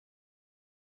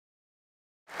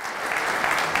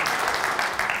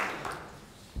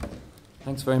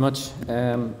Thanks very much.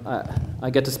 I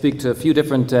get to speak to a few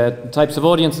different types of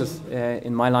audiences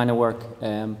in my line of work.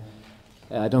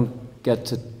 I don't get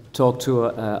to talk to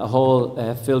a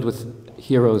hall filled with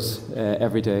heroes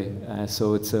every day,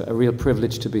 so it's a real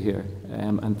privilege to be here.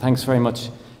 And thanks very much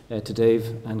to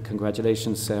Dave, and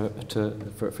congratulations for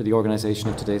the organisation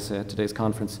of today's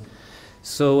conference.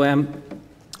 So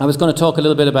I was going to talk a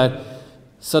little bit about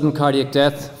sudden cardiac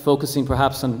death, focusing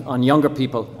perhaps on younger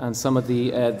people and some of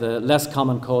the less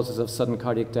common causes of sudden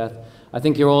cardiac death. I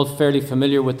think you're all fairly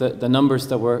familiar with the numbers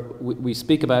that we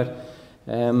speak about.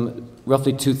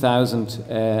 Roughly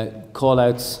 2,000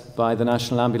 call-outs by the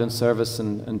National Ambulance Service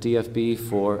and DFB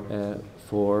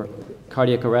for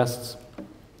cardiac arrests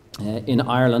in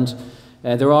Ireland.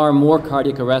 There are more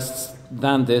cardiac arrests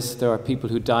than this. There are people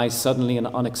who die suddenly and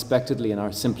unexpectedly and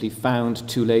are simply found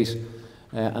too late.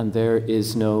 And there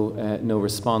is no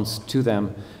response to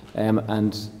them,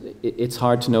 and it's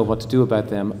hard to know what to do about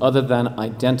them other than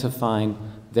identifying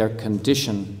their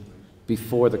condition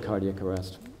before the cardiac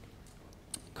arrest.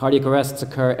 Cardiac arrests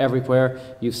occur everywhere.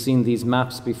 You've seen these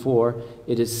maps before.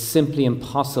 It is simply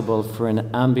impossible for an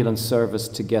ambulance service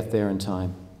to get there in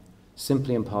time.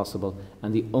 Simply impossible,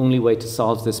 and the only way to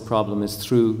solve this problem is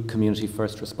through community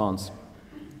first response.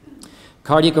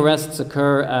 Cardiac arrests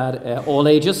occur at all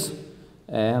ages.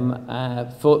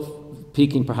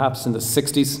 Peaking perhaps in the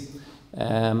 60s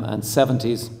and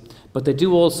 70s, but they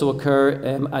do also occur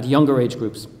at younger age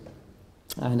groups.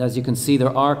 And as you can see,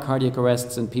 there are cardiac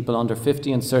arrests in people under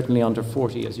 50 and certainly under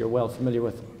 40, as you're well familiar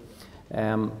with.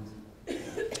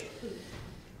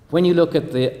 When you look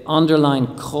at the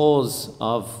underlying cause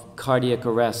of cardiac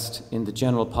arrest in the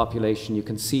general population, you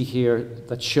can see here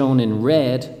that shown in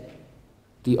red,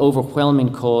 the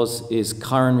overwhelming cause is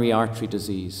coronary artery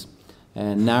disease.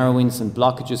 Narrowings and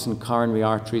blockages in coronary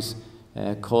arteries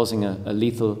causing a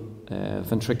lethal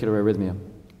ventricular arrhythmia.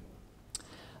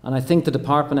 And I think the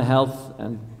Department of Health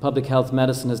and Public Health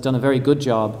Medicine has done a very good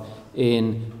job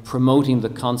in promoting the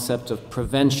concept of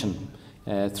prevention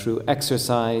through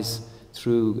exercise,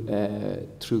 through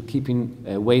keeping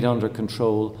weight under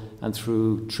control, and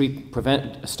through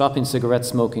stopping cigarette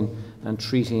smoking and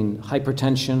treating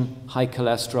hypertension, high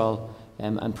cholesterol,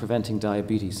 and preventing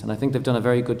diabetes. And I think they've done a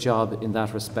very good job in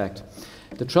that respect.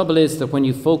 The trouble is that when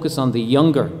you focus on the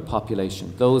younger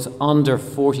population, those under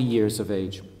 40 years of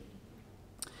age,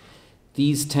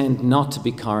 these tend not to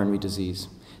be coronary disease.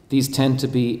 These tend to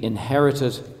be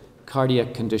inherited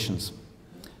cardiac conditions,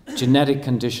 genetic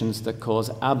conditions that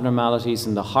cause abnormalities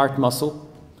in the heart muscle,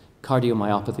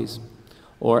 cardiomyopathies,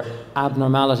 or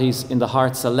abnormalities in the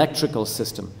heart's electrical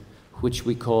system, which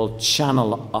we call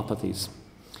channelopathies.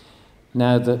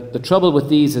 Now, the trouble with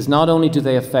these is not only do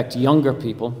they affect younger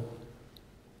people,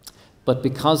 but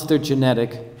because they're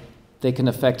genetic, they can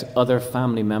affect other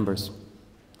family members.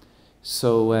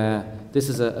 So this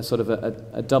is a sort of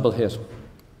a double hit.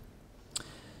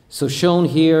 So shown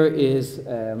here is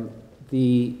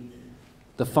the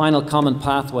final common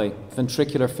pathway,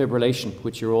 ventricular fibrillation,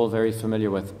 which you're all very familiar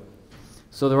with.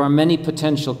 So there are many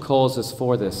potential causes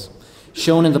for this.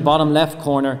 Shown in the bottom left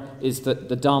corner is the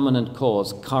dominant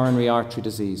cause, coronary artery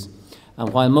disease.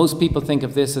 And while most people think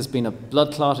of this as being a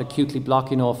blood clot acutely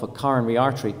blocking off a coronary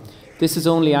artery, this is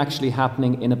only actually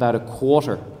happening in about a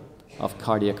quarter of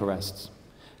cardiac arrests.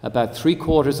 About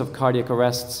 3/4 of cardiac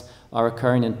arrests are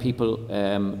occurring in people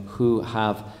who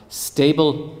have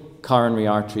stable coronary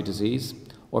artery disease,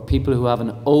 or people who have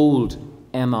an old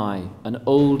MI, an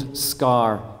old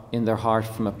scar in their heart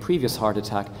from a previous heart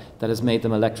attack that has made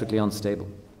them electrically unstable.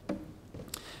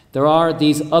 There are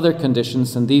these other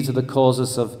conditions, and these are the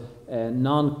causes of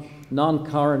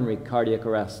non-coronary cardiac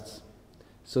arrests.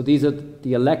 So these are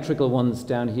the electrical ones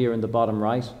down here in the bottom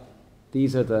right.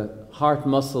 These are the heart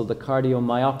muscle, the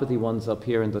cardiomyopathy ones up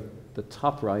here in the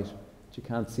top right, which you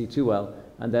can't see too well.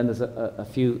 And then there's a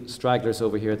few stragglers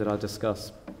over here that I'll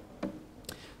discuss.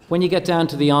 When you get down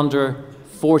to the under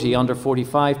 40, under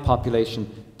 45 population,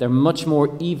 they're much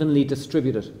more evenly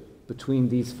distributed between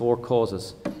these four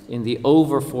causes. In the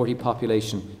over 40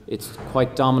 population, it's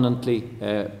quite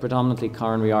predominantly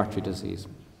coronary artery disease.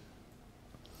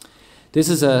 This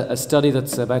is a study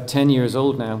that's about 10 years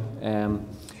old now,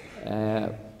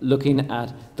 looking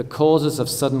at the causes of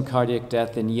sudden cardiac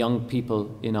death in young people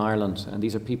in Ireland. And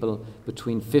these are people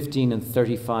between 15 and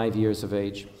 35 years of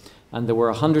age. And there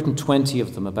were 120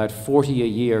 of them, about 40 a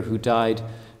year, who died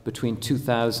between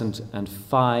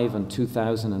 2005 and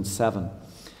 2007.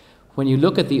 When you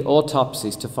look at the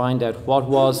autopsies to find out what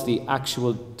was the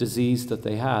actual disease that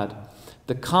they had,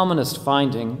 the commonest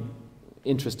finding,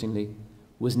 interestingly,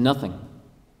 was nothing.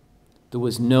 There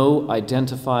was no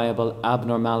identifiable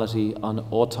abnormality on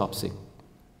autopsy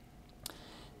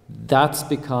That's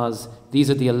because these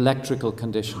are the electrical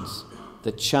conditions,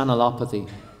 the channelopathy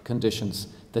conditions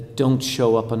that don't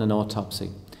show up on an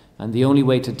autopsy. And the only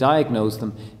way to diagnose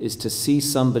them is to see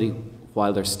somebody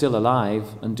while they're still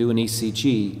alive and do an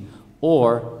ECG,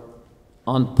 or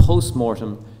on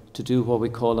post-mortem to do what we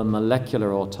call a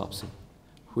molecular autopsy,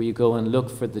 where you go and look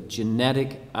for the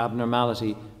genetic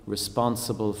abnormality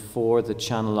responsible for the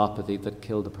channelopathy that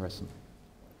killed the person.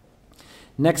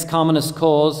 Next commonest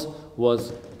cause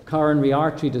was coronary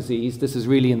artery disease. This is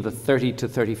really in the 30 to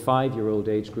 35-year-old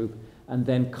age group. And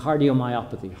then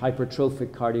cardiomyopathy, hypertrophic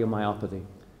cardiomyopathy.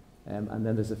 And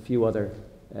then there's a few other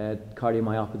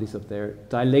cardiomyopathies up there.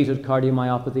 Dilated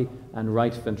cardiomyopathy and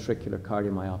right ventricular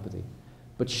cardiomyopathy.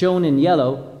 But shown in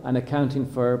yellow and accounting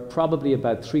for probably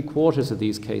about 3/4 of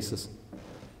these cases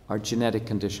are genetic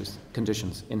conditions,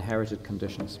 inherited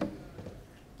conditions.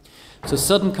 So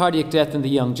sudden cardiac death in the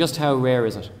young, just how rare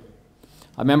is it?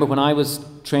 I remember when I was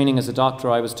training as a doctor,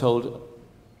 I was told,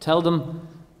 tell them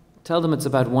it's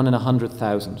about 1 in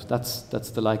 100,000. That's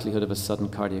the likelihood of a sudden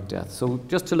cardiac death. So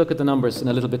just to look at the numbers in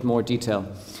a little bit more detail.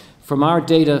 From our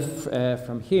data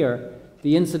from here,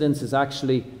 the incidence is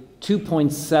actually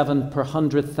 2.7 per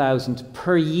 100,000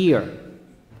 per year.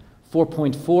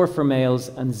 4.4 for males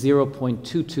and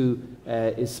 0.22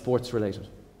 is sports related.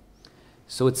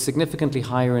 So it's significantly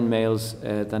higher in males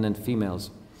than in females.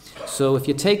 So if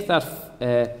you take that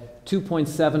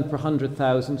 2.7 per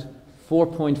 100,000,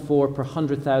 4.4 per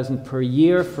 100,000 per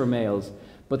year for males,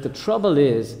 but the trouble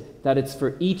is that it's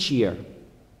for each year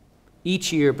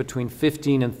between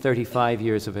 15 and 35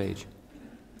 years of age.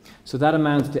 So that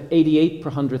amounts to 88 per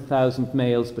 100,000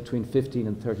 males between 15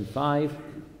 and 35.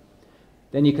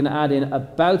 Then you can add in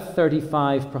about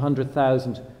 35 per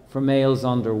 100,000 for males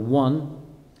under 1.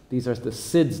 These are the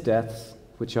SIDS deaths,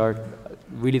 which are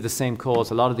really the same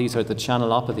cause. A lot of these are the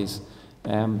channelopathies.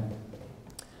 And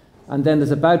then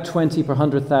there's about 20 per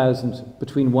 100,000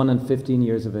 between 1 and 15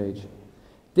 years of age.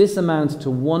 This amounts to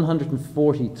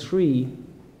 143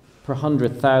 per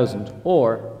 100,000,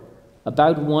 or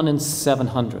about 1 in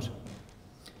 700.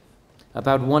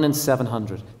 About 1 in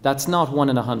 700. That's not 1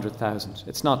 in 100,000.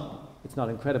 It's not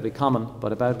incredibly common,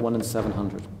 but about 1 in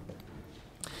 700.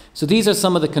 So these are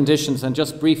some of the conditions, and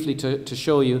just briefly to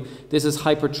show you, this is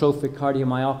hypertrophic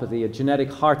cardiomyopathy, a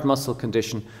genetic heart muscle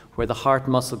condition where the heart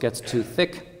muscle gets too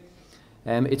thick.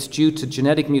 It's due to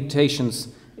genetic mutations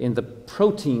in the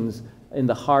proteins in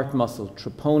the heart muscle,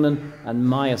 troponin and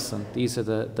myosin. These are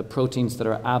the proteins that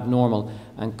are abnormal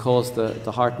and cause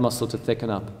the heart muscle to thicken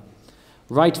up.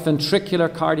 Right ventricular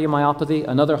cardiomyopathy,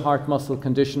 another heart muscle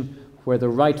condition where the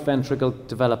right ventricle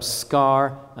develops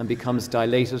scar and becomes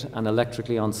dilated and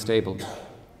electrically unstable.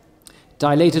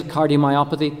 Dilated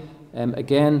cardiomyopathy,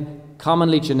 again,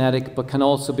 commonly genetic, but can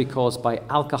also be caused by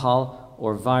alcohol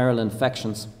or viral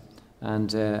infections,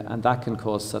 and that can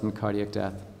cause sudden cardiac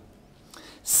death.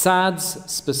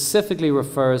 SADS specifically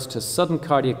refers to sudden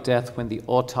cardiac death when the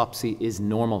autopsy is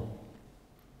normal.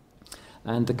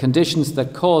 And the conditions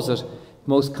that cause it,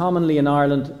 most commonly in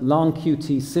Ireland, long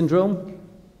QT syndrome.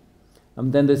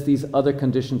 And then there's these other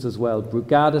conditions as well.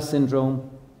 Brugada Syndrome.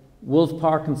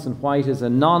 Wolff-Parkinson-White is a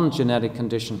non-genetic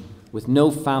condition with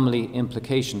no family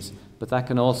implications, but that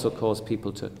can also cause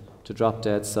people to drop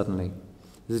dead suddenly.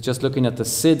 This is just looking at the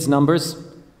SIDS numbers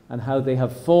and how they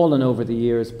have fallen over the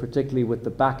years, particularly with the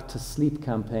Back to Sleep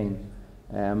campaign,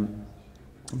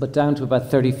 but down to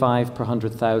about 35 per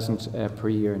 100,000 per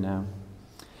year now.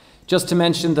 Just to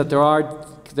mention that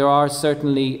there are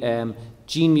certainly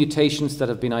gene mutations that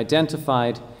have been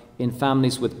identified in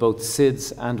families with both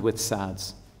SIDS and with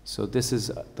SADS. So this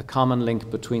is the common link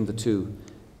between the two,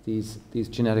 these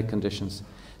genetic conditions.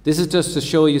 This is just to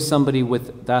show you somebody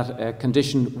with that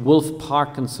condition,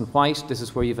 Wolff-Parkinson-White. This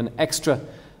is where you have an extra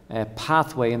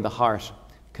pathway in the heart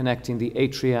connecting the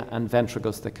atria and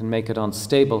ventricles that can make it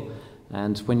unstable.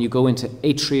 And when you go into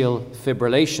atrial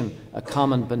fibrillation, a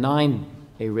common benign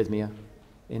arrhythmia,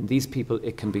 in these people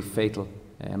it can be fatal,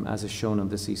 as is shown on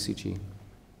this ECG.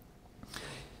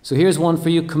 So here's one for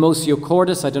you, Commotio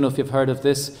Cordis. I don't know if you've heard of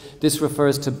this. This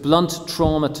refers to blunt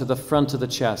trauma to the front of the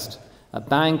chest. A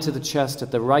bang to the chest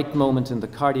at the right moment in the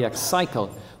cardiac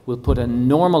cycle will put a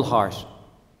normal heart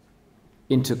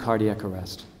into cardiac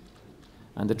arrest.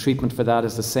 And the treatment for that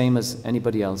is the same as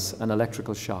anybody else, an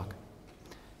electrical shock.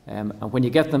 And when you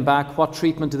get them back, what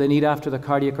treatment do they need after the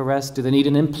cardiac arrest? Do they need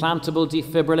an implantable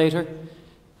defibrillator?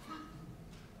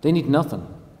 They need nothing.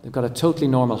 They've got a totally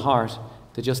normal heart.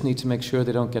 They just need to make sure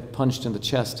they don't get punched in the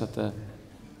chest at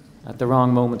the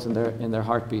wrong moment in their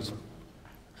heartbeat.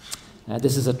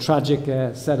 This is a tragic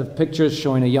set of pictures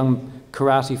showing a young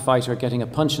karate fighter getting a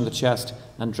punch in the chest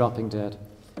and dropping dead.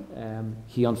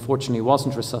 He unfortunately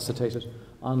wasn't resuscitated,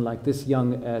 unlike this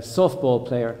young softball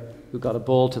player who got a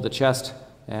ball to the chest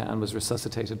and was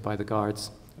resuscitated by the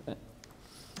guards.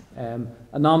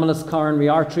 Anomalous coronary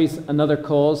arteries, another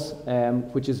cause,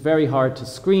 which is very hard to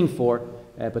screen for,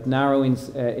 but narrowings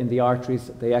in the arteries,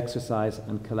 they exercise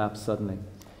and collapse suddenly.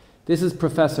 This is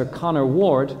Professor Conor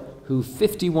Ward, who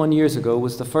 51 years ago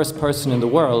was the first person in the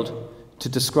world to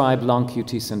describe long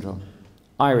QT syndrome.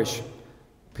 Irish,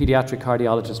 pediatric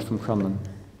cardiologist from Crumlin.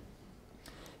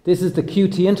 This is the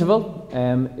QT interval.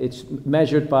 It's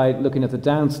measured by looking at the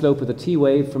downslope of the T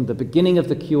wave from the beginning of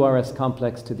the QRS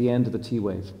complex to the end of the T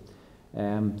wave.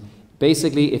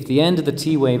 Basically, if the end of the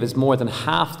T wave is more than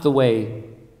half the way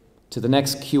to the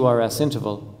next QRS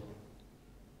interval,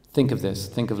 think of this,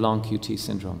 think of long QT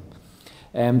syndrome.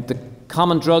 The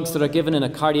common drugs that are given in a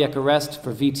cardiac arrest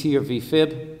for VT or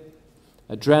VFib,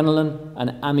 adrenaline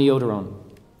and amiodarone,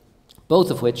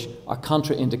 both of which are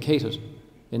contraindicated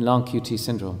in long QT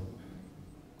syndrome.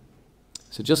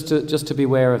 So just to be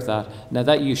aware of that. Now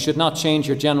that you should not change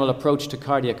your general approach to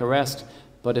cardiac arrest,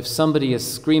 but if somebody is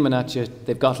screaming at you,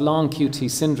 they've got long QT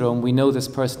syndrome, we know this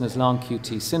person has long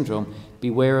QT syndrome,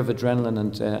 beware of adrenaline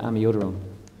and amiodarone.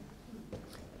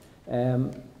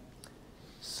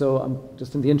 So I'm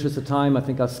just in the interest of time, I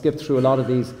think I'll skip through a lot of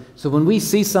these. So when we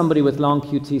see somebody with long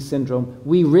QT syndrome,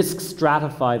 we risk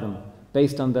stratify them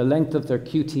based on the length of their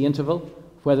QT interval,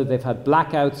 whether they've had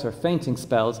blackouts or fainting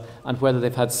spells, and whether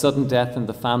they've had sudden death in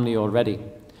the family already.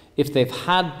 If they've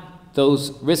had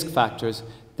those risk factors,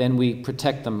 then we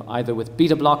protect them either with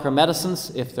beta blocker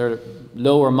medicines if they're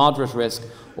low or moderate risk,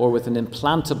 or with an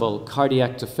implantable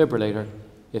cardiac defibrillator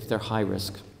if they're high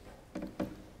risk.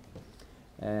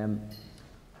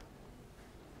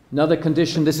 Another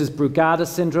condition, this is Brugada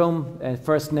Syndrome,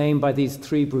 first named by these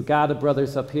three Brugada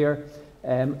brothers up here.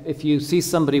 If you see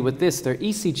somebody with this, their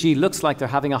ECG looks like they're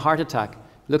having a heart attack.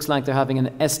 Looks like they're having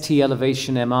an ST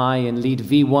elevation MI in lead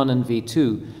V1 and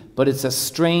V2, but it's a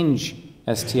strange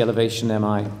ST elevation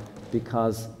MI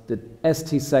because the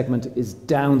ST segment is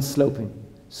downsloping,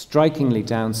 strikingly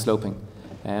downsloping.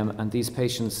 And these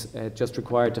patients just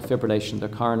require defibrillation. Their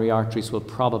coronary arteries will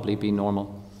probably be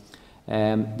normal.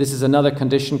 This is another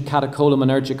condition,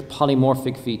 catecholinergic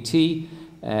polymorphic VT.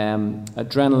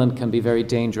 Adrenaline can be very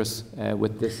dangerous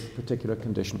with this particular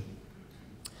condition.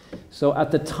 So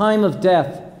at the time of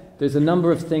death, there's a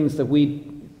number of things that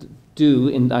we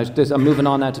do. I'm moving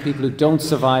on now to people who don't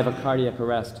survive a cardiac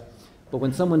arrest. But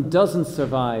when someone doesn't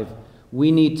survive,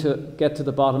 we need to get to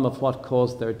the bottom of what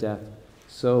caused their death.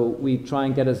 So we try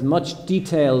and get as much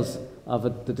details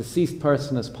of the deceased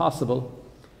person as possible.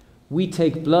 We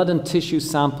take blood and tissue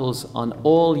samples on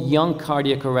all young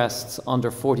cardiac arrests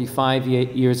under 45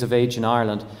 years of age in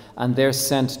Ireland, and they're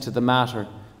sent to the Mater,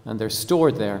 and they're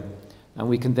stored there. And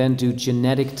we can then do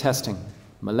genetic testing,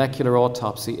 molecular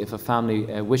autopsy, if a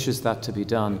family wishes that to be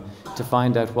done, to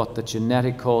find out what the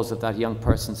genetic cause of that young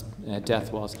person's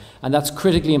death was. And that's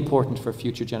critically important for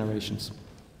future generations.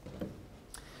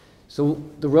 So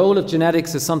the role of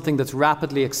genetics is something that's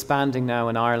rapidly expanding now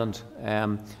in Ireland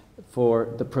for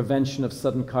the prevention of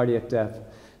sudden cardiac death.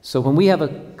 So when we have a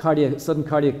sudden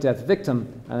cardiac death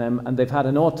victim and they've had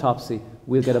an autopsy,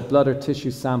 we'll get a blood or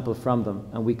tissue sample from them,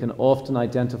 and we can often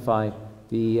identify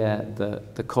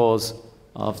the cause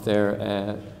of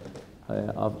their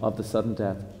of the sudden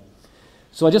death.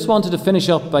 So I just wanted to finish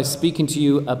up by speaking to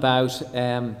you about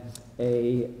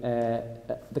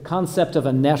the concept of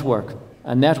a network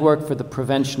for the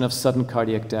prevention of sudden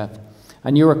cardiac death,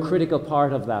 and you're a critical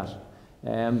part of that.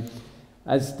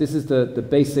 As this is the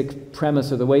basic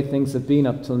premise or the way things have been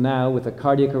up till now, with a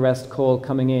cardiac arrest call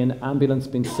coming in, ambulance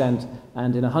being sent,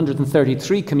 and in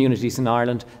 133 communities in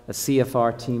Ireland, a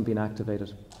CFR team being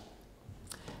activated.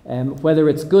 Whether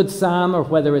it's Good Sam or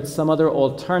whether it's some other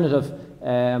alternative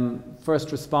first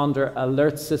responder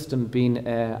alert system being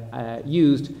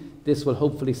used, this will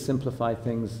hopefully simplify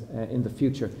things in the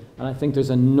future. And I think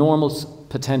there's enormous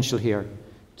potential here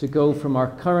to go from our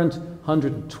current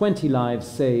 120 lives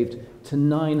saved to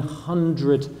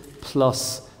 900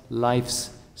 plus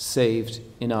lives saved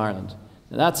in Ireland.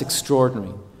 Now that's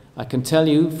extraordinary. I can tell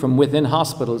you from within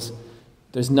hospitals,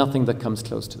 there's nothing that comes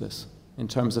close to this in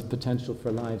terms of potential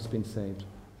for lives being saved.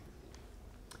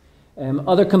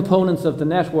 Other components of the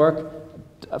network,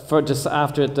 for just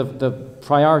after the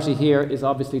priority here is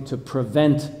obviously to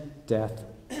prevent death.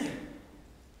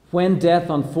 When death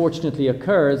unfortunately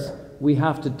occurs, we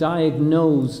have to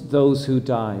diagnose those who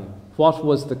die. What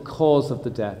was the cause of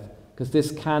the death? Because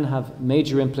this can have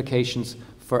major implications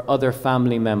for other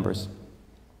family members.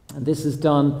 And this is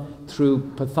done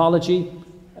through pathology,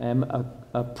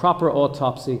 a proper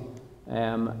autopsy,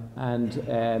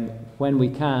 when we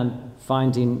can,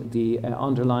 finding the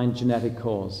underlying genetic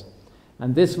cause.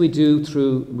 And this we do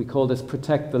through, we call this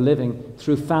Protect the Living,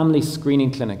 through family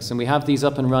screening clinics. And we have these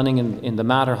up and running in the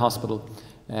Mater Hospital,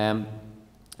 and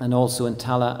also in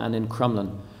Tala and in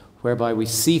Crumlin, whereby we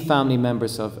see family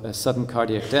members of a sudden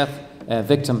cardiac death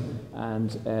victim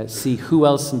and see who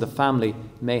else in the family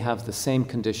may have the same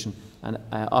condition and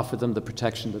offer them the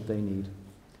protection that they need.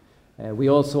 We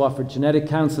also offer genetic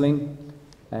counselling,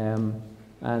 and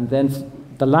then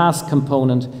the last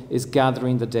component is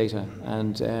gathering the data.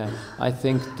 And I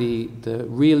think the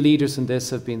real leaders in this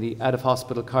have been the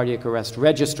Out-of-Hospital Cardiac Arrest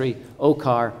Registry,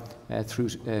 OCAR, through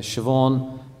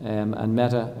Siobhan and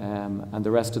Meta and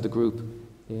the rest of the group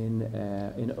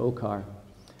in OCAR.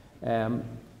 And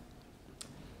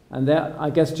that, I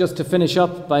guess, just to finish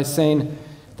up by saying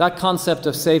that concept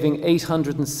of saving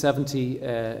 870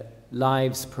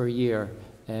 lives per year,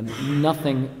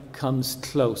 nothing comes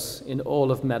close in all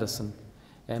of medicine.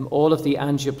 All of the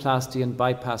angioplasty and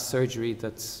bypass surgery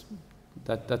that's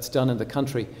done in the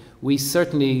country, we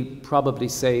certainly probably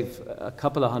save a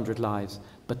couple of hundred lives,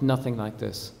 but nothing like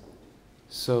this.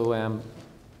 So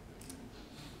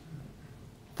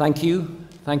thank you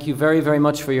very, very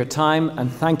much for your time,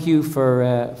 and thank you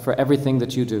for everything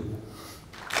that you do.